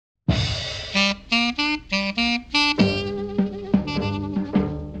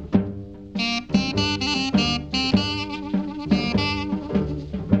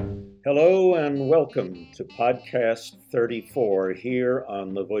welcome to Podcast 34 here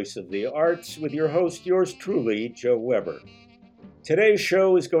on The Voice of the Arts with your host, yours truly, Joe Weber. Today's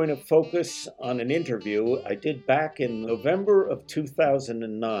show is going to focus on an interview I did back in November of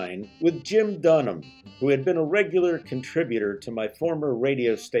 2009 with Jim Dunham, who had been a regular contributor to my former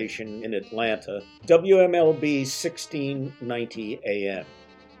radio station in Atlanta, WMLB 1690 AM.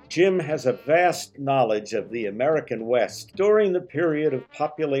 Jim has a vast knowledge of the American West during the period of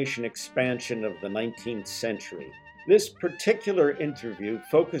population expansion of the 19th century. This particular interview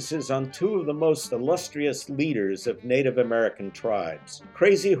focuses on two of the most illustrious leaders of Native American tribes,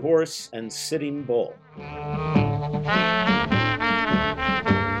 Crazy Horse and Sitting Bull.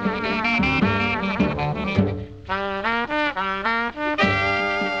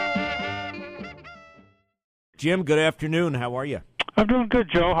 Jim, good afternoon. How are you? I'm doing good,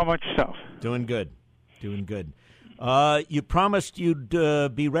 Joe. How about yourself? Doing good. You promised you'd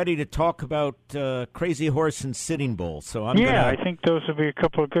be ready to talk about Crazy Horse and Sitting Bull, so I think those would be a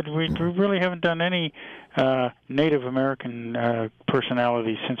couple of good. We really haven't done any Native American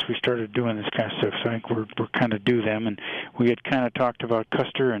personalities since we started doing this kind of stuff, so I think we're kind of due them. And we had kind of talked about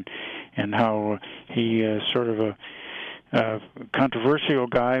Custer and how he is sort of a controversial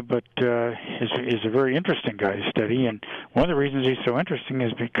guy, but is a very interesting guy to study. And one of the reasons he's so interesting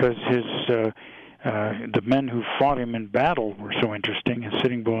is because the men who fought him in battle were so interesting, and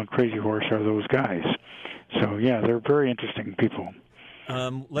Sitting Bull and Crazy Horse are those guys. So, yeah, they're very interesting people.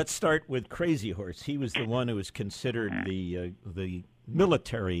 Let's start with Crazy Horse. He was the one who was considered the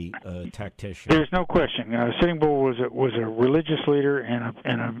military tactician. There's no question. Sitting Bull was a religious leader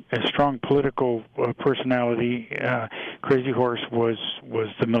and a strong political personality. Crazy Horse was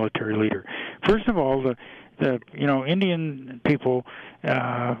the military leader. First of all, the Indian people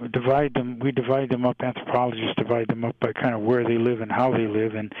divide them. We divide them up. Anthropologists divide them up by kind of where they live and how they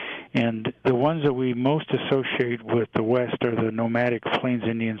live, and the ones that we most associate with the West are the nomadic Plains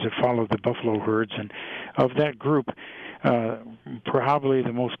Indians that follow the buffalo herds, and of that group, probably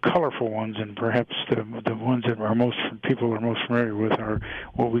the most colorful ones, and perhaps the ones that people are most familiar with, are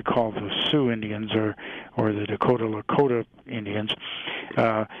what we call the Sioux Indians or the Dakota Lakota Indians.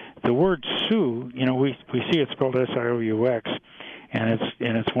 The word Sioux, we see it spelled S-I-O-U-X, and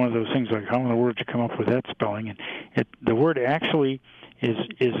it's one of those things like, how in the world did you come up with that spelling? And the word actually is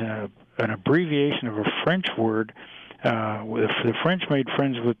an abbreviation of a French word. The French made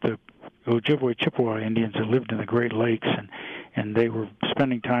friends with the Ojibwe Chippewa Indians that lived in the Great Lakes, and they were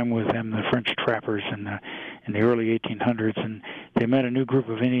spending time with them, the French trappers, in the early 1800s, and they met a new group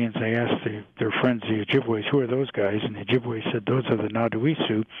of Indians. They asked their friends, the Ojibways, who are those guys? And the Ojibways said, those are the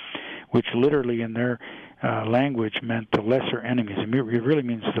Naduisu, which literally in their language meant the lesser enemies. It really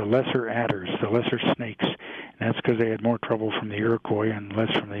means the lesser adders, the lesser snakes, and that's because they had more trouble from the Iroquois and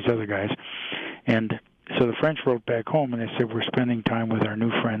less from these other guys. And so the French wrote back home, and they said, we're spending time with our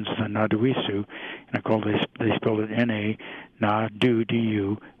new friends, the Naduisu, and they spelled it N-A, Na-Du,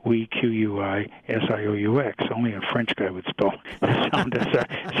 D-U, we, Q-U-I, S-I-O-U-X. Only a French guy would spell the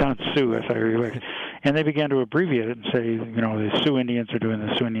sound Sioux, S-I-O-U-X. And they began to abbreviate it and say, the Sioux Indians are doing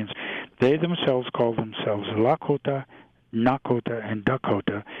the Sioux Indians. They themselves called themselves Lakota, Nakota, and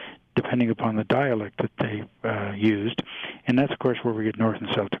Dakota, depending upon the dialect that they used. And that's, of course, where we get North and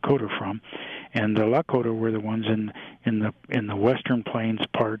South Dakota from. And the Lakota were the ones in the western plains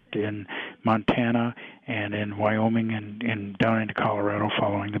part in Montana and in Wyoming and down into Colorado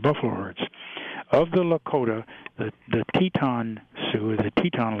following the buffalo herds. Of the Lakota, the Teton Sioux, the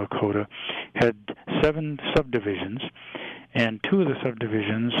Teton Lakota, had 7 subdivisions, and 2 of the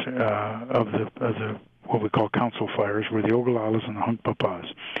subdivisions of the what we call council fires were the Ogalallas and the Hunkpapas.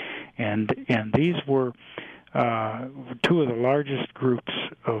 And these were 2 of the largest groups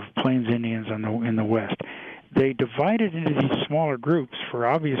of Plains Indians in the West. They divided into these smaller groups for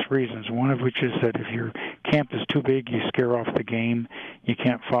obvious reasons, one of which is that if your camp is too big, you scare off the game. You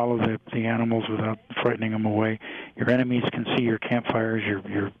can't follow the animals without frightening them away. Your enemies can see your campfires.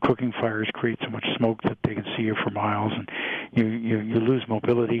 Your cooking fires create so much smoke that they can see you for miles, and you lose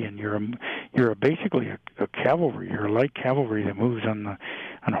mobility, and you're basically a cavalry. You're a light cavalry that moves on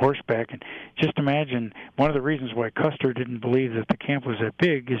horseback. And just imagine, one of the reasons why Custer didn't believe that the camp was that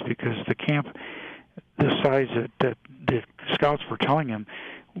big is because the camp, the size that the scouts were telling him,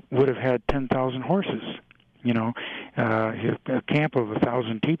 would have had 10,000 horses. A camp of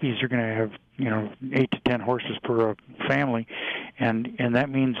 1,000 teepees, you're going to have 8 to 10 horses per family, and that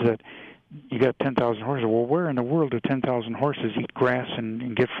means that you got 10,000 horses. Well, where in the world do 10,000 horses eat grass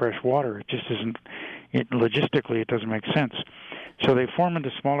and get fresh water? It just isn't. Logistically, it doesn't make sense. So they form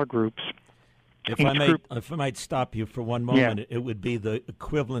into smaller groups, If I might stop you for one moment, it would be the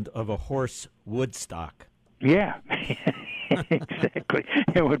equivalent of a horse Woodstock. Yeah, exactly.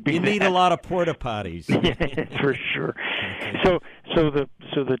 It would be. You need a lot of porta potties. For sure. Okay. So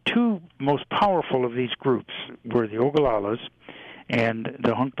the two most powerful of these groups were the Oglalas and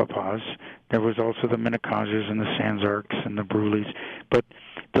the Hunkpapas. There was also the Minnecajas and the Sanzarks and the Bruleys. But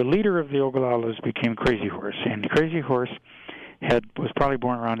the leader of the Oglalas became Crazy Horse, and Crazy Horse was probably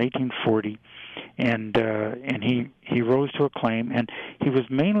born around 1840, and he rose to acclaim, and he was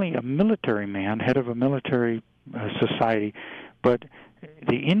mainly a military man, head of a military society, but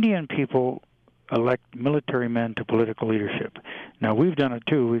the Indian people elect military men to political leadership. Now, we've done it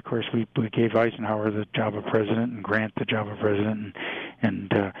too. Of course, we gave Eisenhower the job of president, and Grant the job of president,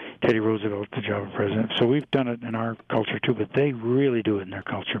 and Teddy Roosevelt the job of president. So we've done it in our culture too, but they really do it in their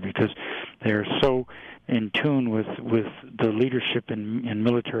culture because they're so in tune with the leadership in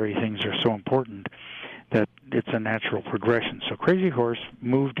military things are so important that it's a natural progression. So Crazy Horse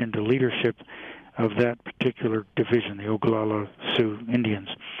moved into leadership of that particular division, the Oglala Sioux Indians.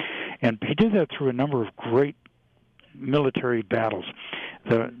 And he did that through a number of great military battles.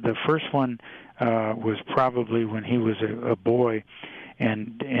 The first one was probably when he was a boy,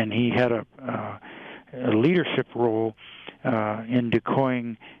 and he had a leadership role in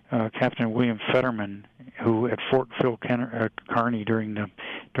decoying Captain William Fetterman, who at Fort Phil Kearny during the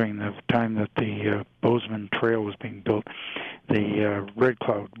time that the Bozeman Trail was being built, the Red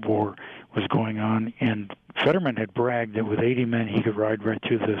Cloud War was going on, and Fetterman had bragged that with 80 men he could ride right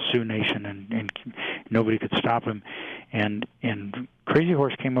through the Sioux Nation and nobody could stop him. And Crazy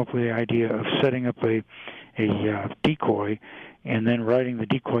Horse came up with the idea of setting up a decoy and then riding the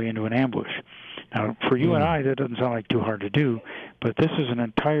decoy into an ambush. Now, for you and I, that doesn't sound like too hard to do, but this is an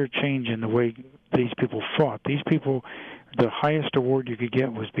entire change in the way these people fought. These people, the highest award you could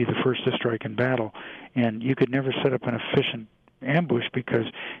get was be the first to strike in battle, and you could never set up an efficient ambush because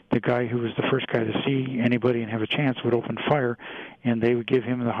the guy who was the first guy to see anybody and have a chance would open fire, and they would give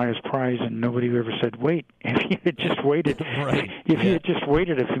him the highest prize, and nobody ever said, wait, if you had just waited, you had just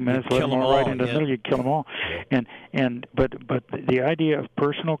waited a few minutes, let them all right into the middle, you'd kill them all. But the idea of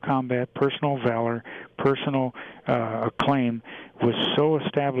personal combat, personal valor, personal acclaim was so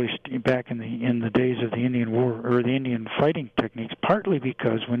established back in the days of the Indian War, or the Indian fighting techniques, partly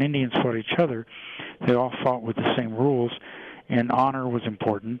because when Indians fought each other, they all fought with the same rules, and honor was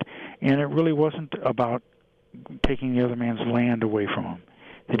important, and it really wasn't about taking the other man's land away from him.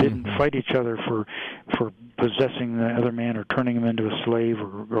 They didn't fight each other for possessing the other man or turning him into a slave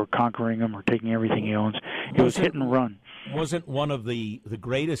or conquering him or taking everything he owns. It was hit and run. Wasn't one of the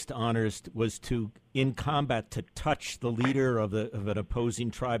greatest honors was to, in combat, to touch the leader of an opposing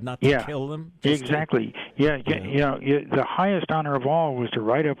tribe, not to kill them? Exactly. The highest honor of all was to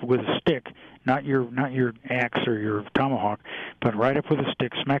ride up with a stick, not your axe or your tomahawk, but ride up with a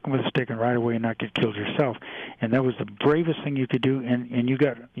stick, smack him with a stick, and ride away and not get killed yourself. And that was the bravest thing you could do, and you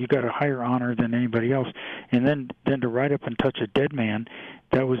got a higher honor than anybody else. And then to ride up and touch a dead man,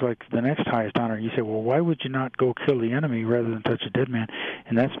 that was like the next highest honor. You say, well, why would you not go kill the enemy rather than touch a dead man?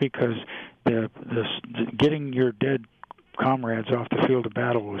 And that's because the getting your dead comrades off the field of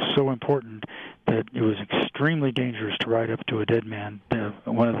battle was so important that it was extremely dangerous to ride up to a dead man,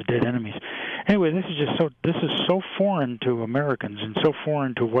 one of the dead enemies. Anyway, this is so foreign to Americans and so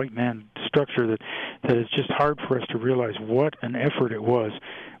foreign to white man structure that it's just hard for us to realize what an effort it was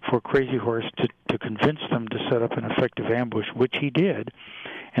for Crazy Horse to convince them to set up an effective ambush, which he did.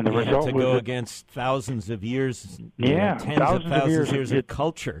 And the result to was go against thousands of years, tens of thousands of years of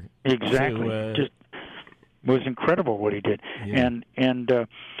culture. Exactly. Just was incredible what he did. Yeah.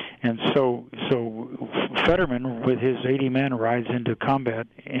 And so Fetterman with his 80 men rides into combat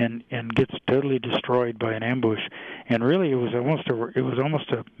and gets totally destroyed by an ambush. And really it was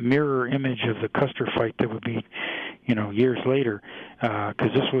almost a mirror image of the Custer fight that would be years later,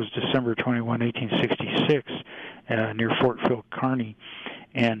 because this was December 21, 1866, near Fort Phil Kearny,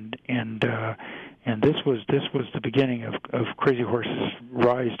 and this was the beginning of Crazy Horse's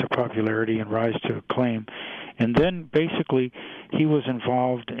rise to popularity and rise to acclaim. And then basically he was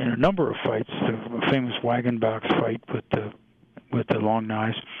involved in a number of fights, the famous wagon box fight with the Long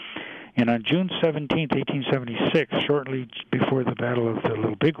Knives. And on June 17th, 1876, shortly before the Battle of the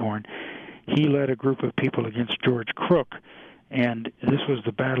Little Bighorn, he led a group of people against George Crook, and this was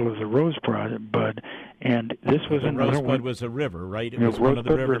the Battle of the Rosebud, and this was another one. Rosebud was a river, right? It was one of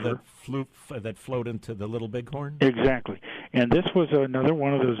the rivers that flowed into the Little Bighorn? Exactly. And this was another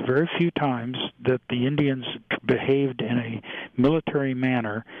one of those very few times that the Indians behaved in a military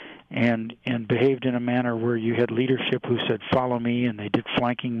manner and behaved in a manner where you had leadership who said, "Follow me," and they did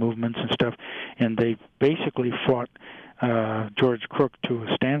flanking movements and stuff, and they basically fought George Crook to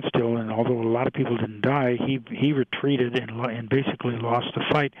a standstill. And although a lot of people didn't die, he retreated and basically lost the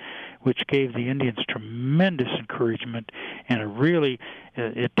fight, which gave the Indians tremendous encouragement, and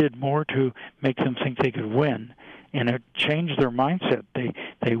it did more to make them think they could win. And it changed their mindset.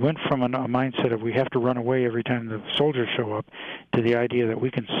 They went from a mindset of we have to run away every time the soldiers show up to the idea that we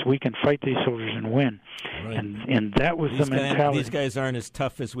can fight these soldiers and win. Right. And that was the mentality. These guys aren't as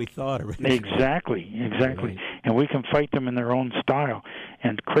tough as we thought originally. Exactly. Right. And we can fight them in their own style.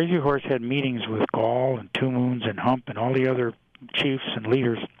 And Crazy Horse had meetings with Gall and Two Moons and Hump and all the other chiefs and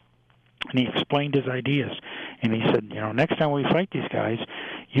leaders, and he explained his ideas. And he said, next time we fight these guys,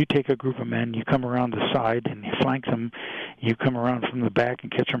 you take a group of men, you come around the side and you flank them, you come around from the back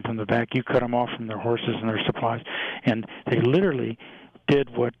and catch them from the back, you cut them off from their horses and their supplies. And they literally did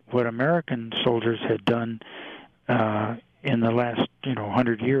what American soldiers had done in the last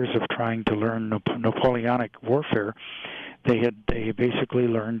 100 years of trying to learn Napoleonic warfare. They basically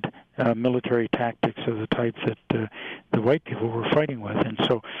learned military tactics of the type that the white people were fighting with, and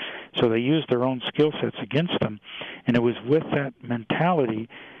so they used their own skill sets against them. And it was with that mentality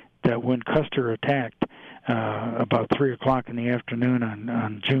that when Custer attacked about 3:00 in the afternoon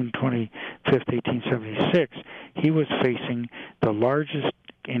on June 25th, 1876, he was facing the largest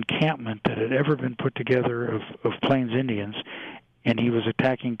encampment that had ever been put together of Plains Indians, and he was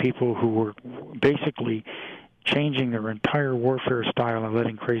attacking people who were basically changing their entire warfare style and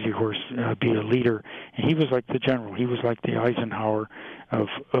letting Crazy Horse be a leader. And he was like the general. He was like the Eisenhower of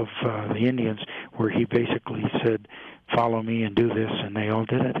the Indians, where he basically said, "Follow me and do this," and they all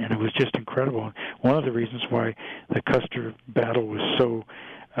did it. And it was just incredible. One of the reasons why the Custer battle was so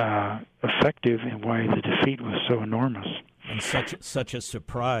effective and why the defeat was so enormous. And such a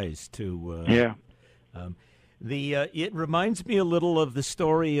surprise to yeah. It reminds me a little of the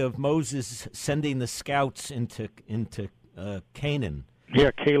story of Moses sending the scouts into Canaan.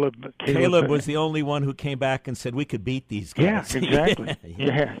 Yeah, Caleb was the only one who came back and said we could beat these guys. Yeah, exactly.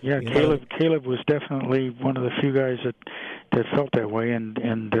 yeah. Caleb was definitely one of the few guys that felt that way, and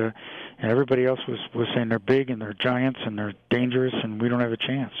everybody else was saying they're big and they're giants and they're dangerous and we don't have a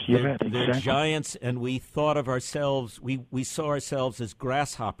chance. They're giants, and we thought of ourselves. We saw ourselves as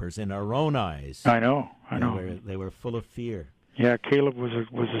grasshoppers in our own eyes. I know. They were full of fear. Yeah, Caleb was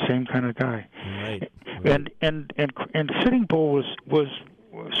the same kind of guy. Right. And Sitting Bull was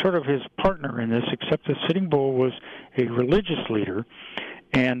sort of his partner in this, except that Sitting Bull was a religious leader,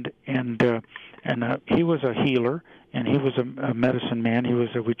 and he was a healer, and he was a medicine man. He was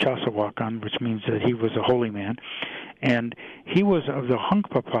a Wichasawakan, which means that he was a holy man, and he was of the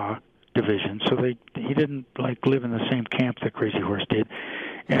Hunkpapa division. So he didn't live in the same camp that Crazy Horse did.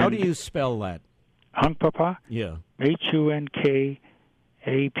 And how do you spell that? Hunkpapa? Yeah. Hunkapa.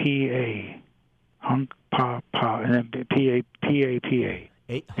 Hunkpapa, and then P-A-P-A.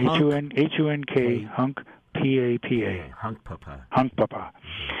 H-U-N-K, Hunk, P-A-P-A. Hunkpapa. Hunkpapa.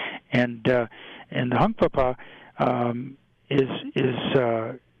 And the Hunkpapa is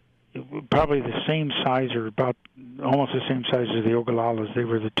probably the same size, or about almost the same size as the Ogalallas. They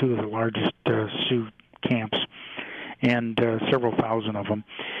were the two of the largest Sioux camps, and several thousand of them.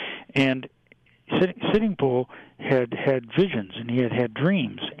 And Sitting Bull had visions, and he had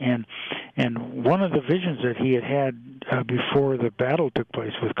dreams, and one of the visions that he had before the battle took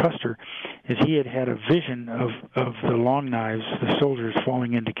place with Custer is he had a vision of the Long Knives, the soldiers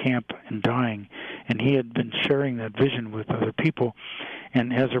falling into camp and dying, and he had been sharing that vision with other people,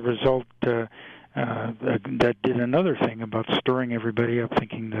 and as a result, that did another thing about stirring everybody up,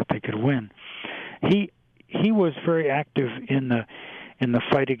 thinking that they could win. He was very active in the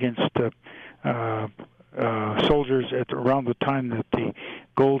fight against the soldiers around the time that the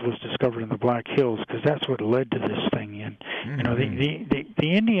gold was discovered in the Black Hills, because that's what led to this thing. And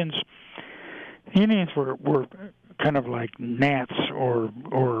the Indians were kind of like gnats or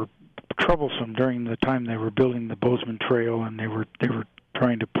troublesome during the time they were building the Bozeman Trail, and they were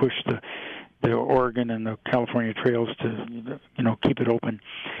trying to push the Oregon and the California trails to keep it open.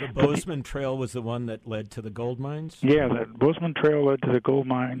 The Bozeman Trail was the one that led to the gold mines? Yeah, the Bozeman Trail led to the gold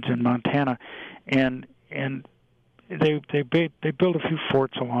mines in Montana, and they built a few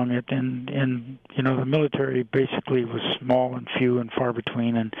forts along it, and the military basically was small and few and far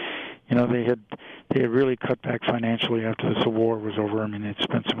between, and they had really cut back financially after the war was over. I mean, they'd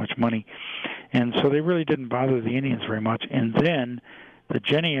spent so much money, and so they really didn't bother the Indians very much. And then the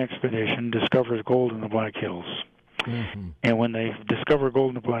Jenny expedition discovers gold in the Black Hills. Mm-hmm. And when they discover gold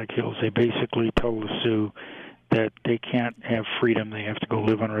in the Black Hills, they basically tell the Sioux that they can't have freedom. They have to go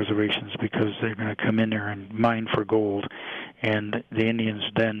live on reservations because they're going to come in there and mine for gold. And the Indians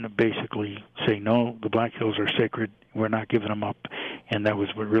then basically say, no, the Black Hills are sacred. We're not giving them up. And that was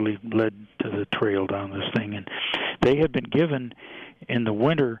what really led to the trail down this thing. And they had been given in the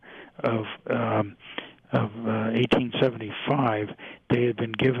winter of 1875, they had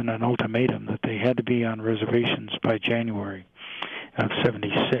been given an ultimatum that they had to be on reservations by January of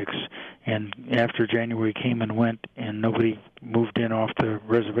 76. And after January came and went and nobody moved in off the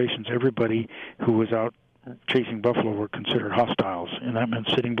reservations, everybody who was out chasing buffalo were considered hostiles. And that meant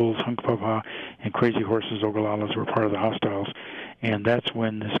Sitting Bulls, Hunkpapa, and Crazy Horses, Ogalallas were part of the hostiles. And that's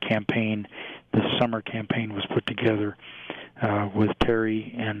when this campaign, this summer campaign, was put together with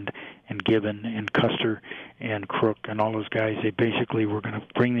Terry and Gibbon and Custer and Crook and all those guys. They basically were going to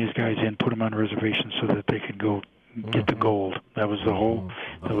bring these guys in, put them on reservations so that they could go get the gold. That was the whole.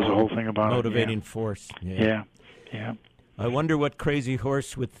 That was the whole thing about motivating it. force. Yeah. I wonder what Crazy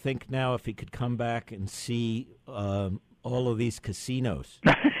Horse would think now if he could come back and see all of these casinos.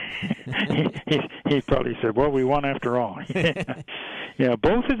 he probably said, "Well, we won after all." Yeah,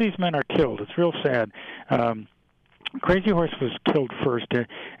 both of these men are killed. It's real sad. Crazy Horse was killed first.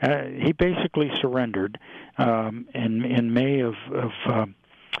 He basically surrendered in May of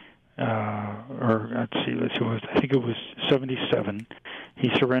or let's see, I think it was 77. He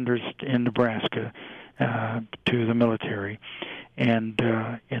surrenders in Nebraska to the military, and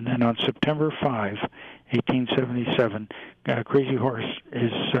then on September 5, 1877, Crazy Horse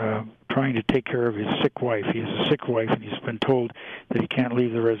is trying to take care of his sick wife. He has a sick wife, and he's been told that he can't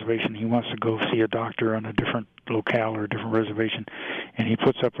leave the reservation. He wants to go see a doctor on a different locale or a different reservation, and he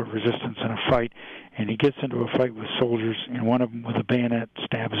puts up a resistance and a fight, and he gets into a fight with soldiers, and one of them with a bayonet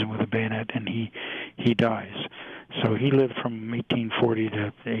stabs him with a bayonet, and he dies. So he lived from 1840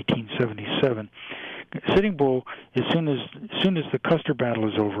 to 1877. Sitting Bull, as soon as the Custer battle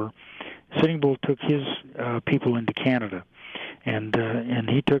is over, Sitting Bull took his people into Canada, and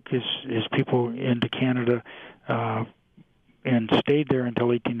he took his people into Canada and stayed there until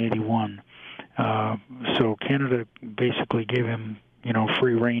 1881. So Canada basically gave him,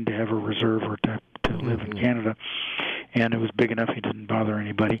 free rein to have a reserve or to live in Canada, and it was big enough he didn't bother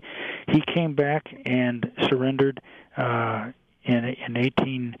anybody. He came back and surrendered in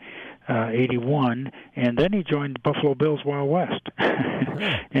 1881, and then he joined Buffalo Bill's Wild West.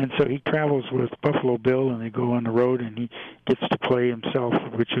 And so he travels with Buffalo Bill, and they go on the road, and he gets to play himself,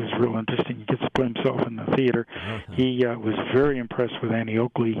 which is real interesting. He gets to play himself in the theater. He was very impressed with Annie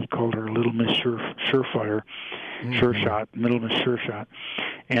Oakley. He called her Little Miss Surefire, Sure Shot, Little Miss Sure Shot.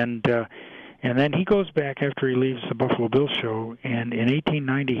 And then he goes back after he leaves the Buffalo Bill show, and in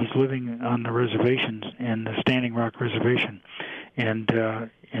 1890 he's living on the reservations in the Standing Rock Reservation, and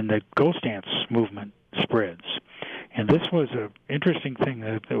the ghost dance movement spreads. And this was an interesting thing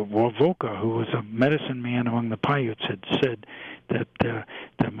that Wovoka, who was a medicine man among the Paiutes, had said that the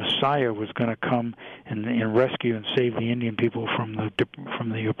Messiah was going to come and rescue and save the Indian people from the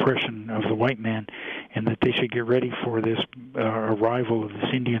oppression of the white man, and that they should get ready for this arrival of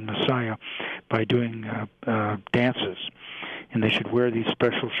this Indian Messiah by doing dances. And they should wear these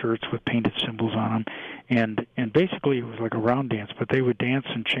special shirts with painted symbols on them, and basically it was like a round dance. But they would dance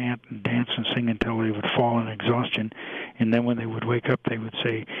and chant and dance and sing until they would fall in exhaustion, and then when they would wake up, they would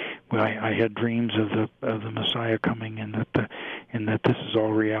say, "Well, I had dreams of the Messiah coming, and that this is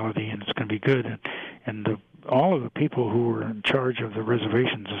all reality, and it's going to be good." And all of the people who were in charge of the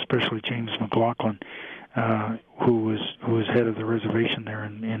reservations, especially James McLaughlin, who was head of the reservation there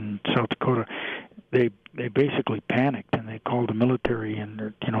in South Dakota, they basically panicked, and they called the military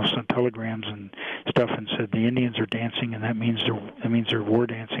and sent telegrams and stuff and said the Indians are dancing, and that means they're war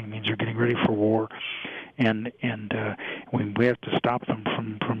dancing, means they're getting ready for war, and we have to stop them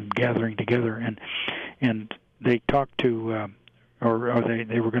from gathering together. And they talked to or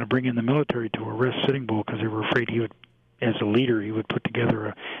they were going to bring in the military to arrest Sitting Bull because they were afraid he would, as a leader, he would put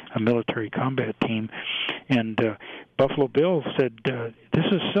together a military combat team. And Buffalo Bill said, "This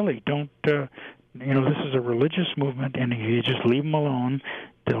is silly. Don't. This is a religious movement, and you just leave them alone.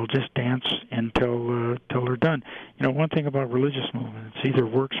 They'll just dance until they're done." One thing about religious movement, it's either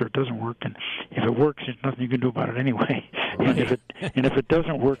works or it doesn't work, and if it works, there's nothing you can do about it anyway. Right. And if it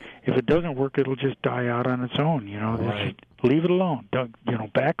doesn't work, it'll just die out on its own. Right. Leave it alone. Don't,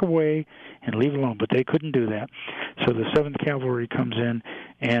 back away and leave it alone. But they couldn't do that, so the 7th Cavalry comes in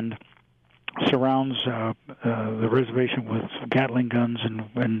and surrounds the reservation with Gatling guns and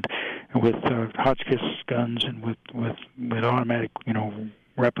with Hotchkiss guns and with automatic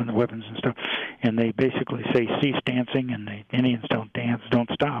weapons and stuff, and they basically say cease dancing, and the Indians don't dance, don't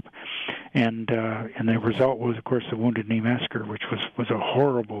stop, and the result was, of course, the Wounded Knee Massacre, which was a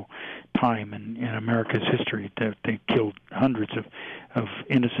horrible time in America's history. They killed hundreds of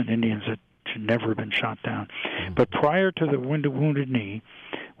innocent Indians that should never have been shot down. But prior to the Wounded Knee,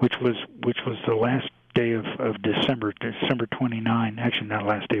 which was the last day of December 29, actually not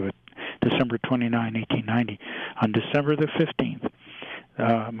last day, but December 29, 1890, on December the 15th,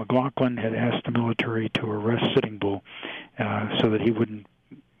 McLaughlin had asked the military to arrest Sitting Bull so that he wouldn't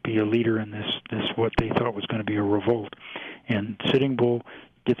be a leader in this what they thought was going to be a revolt. And Sitting Bull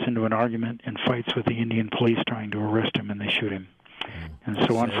gets into an argument and fights with the Indian police trying to arrest him, and they shoot him. And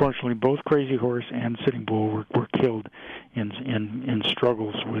so, unfortunately, both Crazy Horse and Sitting Bull were killed in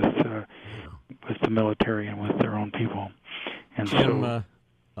struggles with the military and with their own people. And Jim,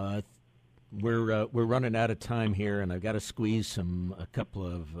 we're running out of time here, and I've got to squeeze a couple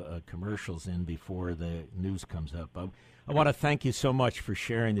of commercials in before the news comes up. I want to thank you so much for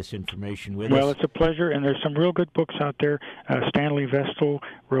sharing this information with us. Well, it's a pleasure, and there's some real good books out there. Stanley Vestal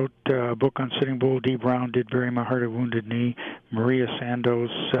wrote a book on Sitting Bull. Dee Brown did Bury My Heart at Wounded Knee. Maria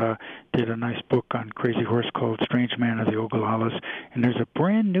Sandoz did a nice book on Crazy Horse called Strange Man of the Ogalallas. And there's a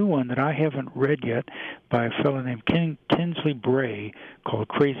brand new one that I haven't read yet by a fellow named Kinsley Bray called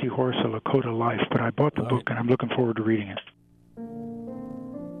Crazy Horse, A Lakota Life. But I bought the book, and I'm looking forward to reading it.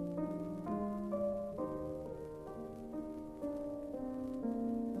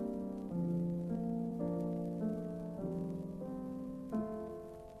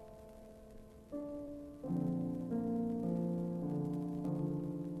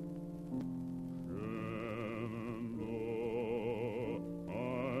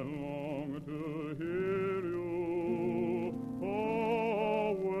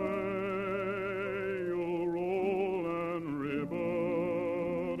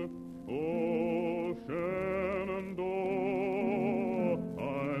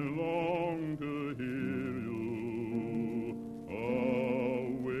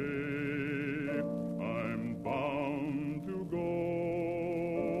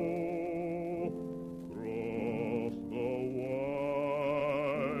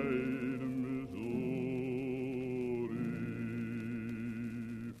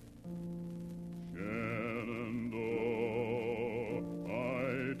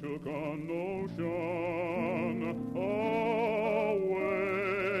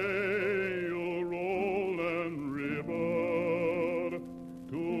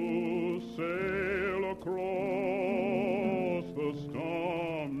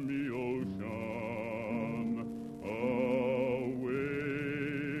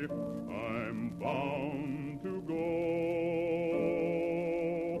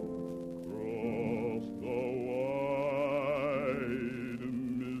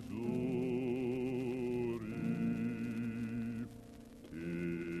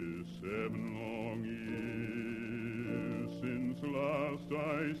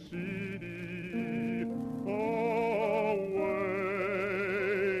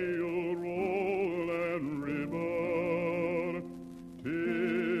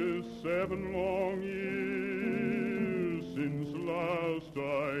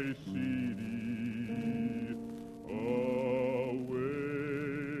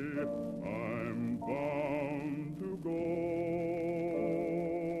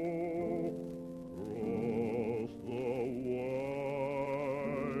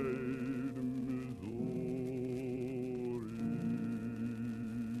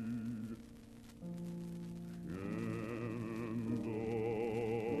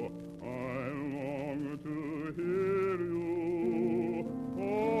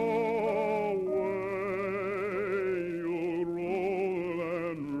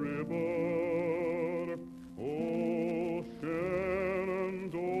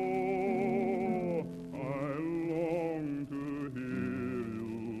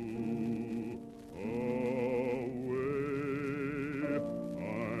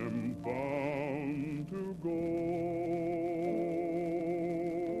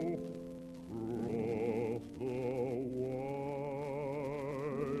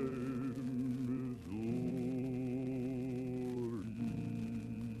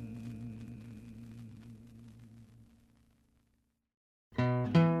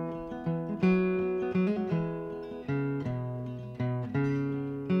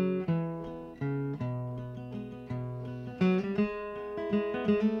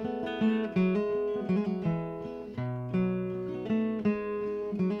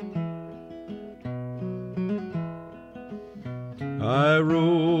 I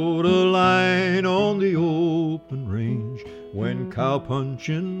rode a line on the open range when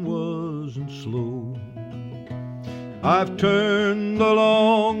cowpunching wasn't slow. I've turned the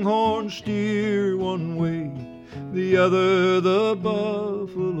longhorn steer one way, the other the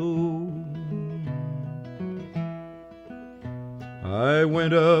buffalo. I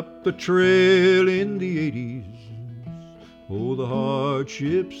went up the trail in the 80s, oh, the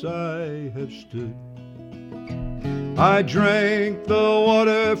hardships I have stood. I drank the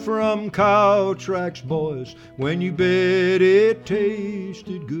water from cow tracks, boys, when you bet it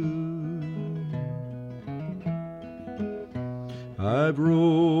tasted good. I've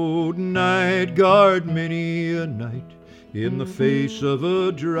rode night guard many a night in the face of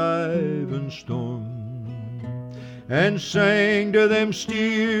a driving storm, and sang to them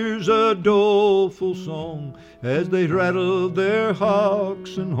steers a doleful song as they rattled their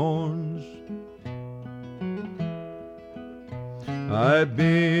hocks and horns. I've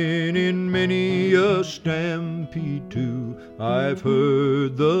been in many a stampede too, I've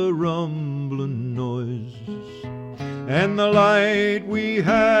heard the rumbling noise, and the light we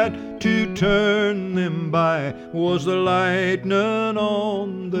had to turn them by was the lightning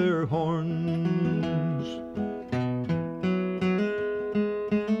on their horns.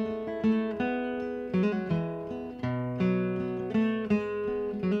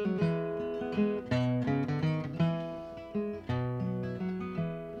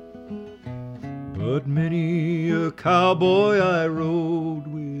 But many a cowboy I rode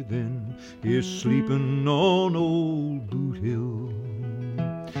within is sleeping on old Boot Hill,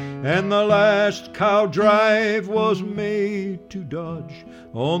 and the last cow drive was made to Dodge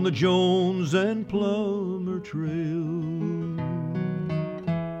on the Jones and Plummer Trail.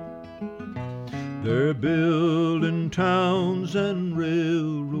 They're building towns and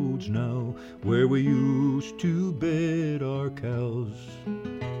railroads now where we used to bed our cows,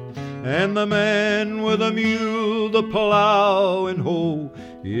 and the man with a mule, the plow and hoe,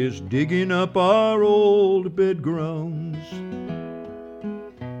 is digging up our old bed grounds.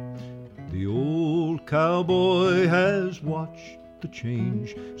 The old cowboy has watched the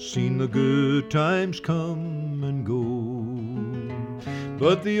change, seen the good times come and go,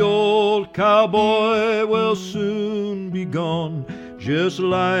 but the old cowboy will soon be gone, just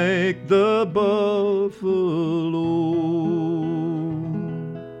like the buffalo.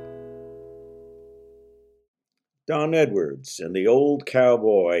 Don Edwards and the Old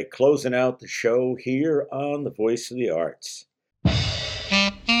Cowboy closing out the show here on the Voice of the Arts.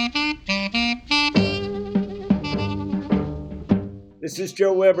 This is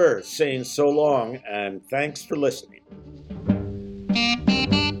Joe Weber saying so long and thanks for listening.